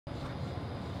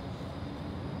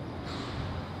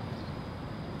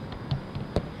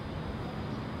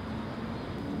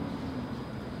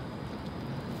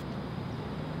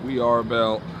We are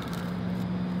about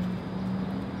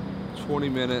 20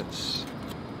 minutes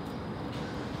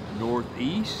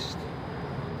northeast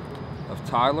of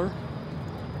Tyler,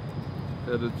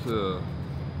 headed to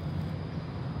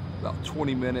about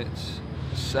 20 minutes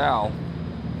south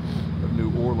of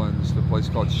New Orleans to a place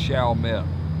called Chalmette.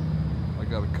 I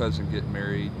got a cousin getting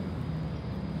married.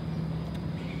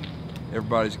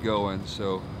 Everybody's going,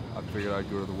 so I figured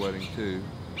I'd go to the wedding too,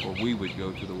 or we would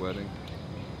go to the wedding.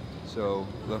 So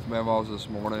left Mama's this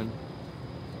morning.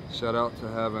 Shout out to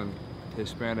having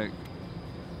Hispanic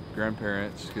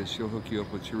grandparents, because she'll hook you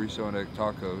up with chorizo and egg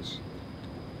tacos.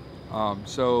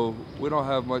 So we don't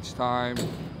have much time.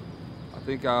 I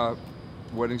think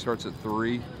wedding starts at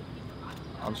 3.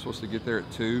 I'm supposed to get there at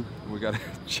 2. And we got to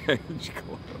change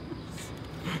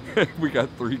clothes. We got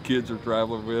 3 kids we're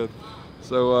traveling with.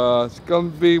 So it's gonna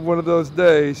be one of those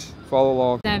days. Follow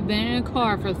along. I've been in a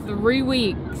car for 3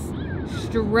 weeks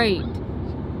straight,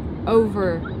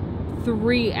 over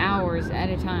 3 hours at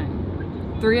a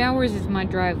time. 3 hours is my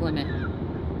drive limit.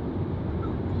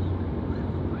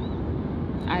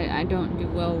 I don't do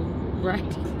well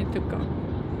riding in the car.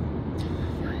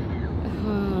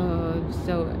 Oh, I'm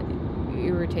so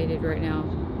irritated right now.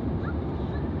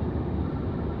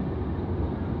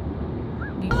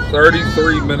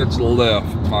 33 minutes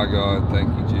left. My God, thank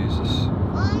you, Jesus.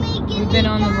 We've been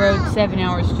on the road 7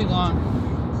 hours too long.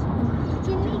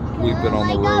 We've been on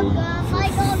the road for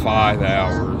 5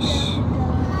 hours.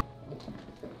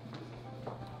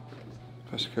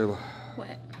 Pastor Kayla.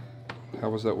 What? How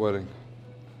was that wedding?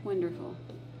 Wonderful.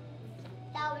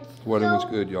 The wedding was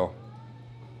good, y'all.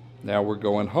 Now we're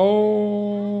going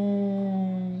home.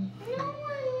 No,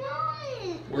 we're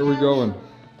not. Where are we going?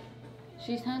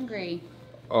 She's hungry.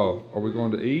 Oh, are we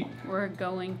going to eat? We're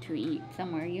going to eat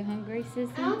somewhere. You hungry,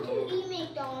 sissy? I want to eat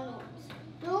McDonald's.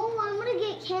 No, I'm gonna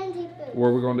get candy food. Where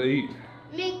are we going to eat?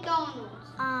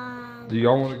 McDonald's. Do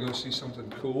y'all want to go see something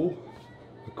cool?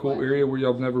 A cool area where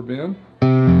y'all have never been?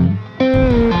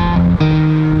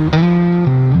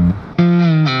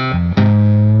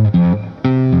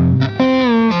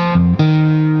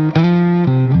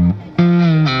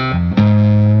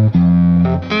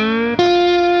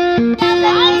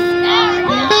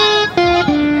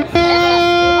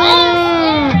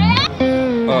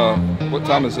 What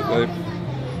time is it, babe?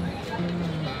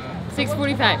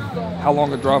 6:45. How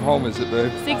long a drive home is it,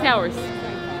 babe? 6 hours.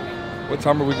 What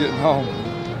time are we getting home?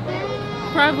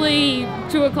 Probably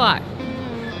 2 o'clock.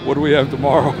 What do we have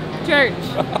tomorrow? Church.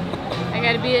 I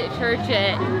gotta be at church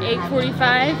at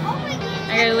 8:45.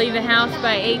 I gotta leave the house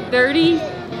by 8:30.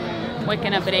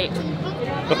 Waking up at 8.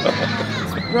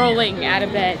 Rolling out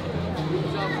of bed.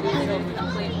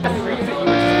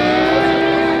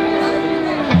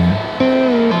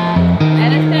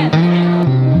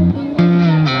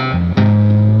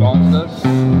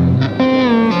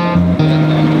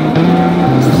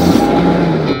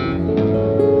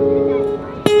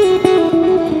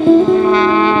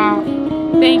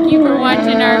 Thank you for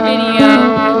watching our video.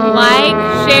 Like,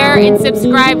 share, and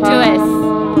subscribe to us.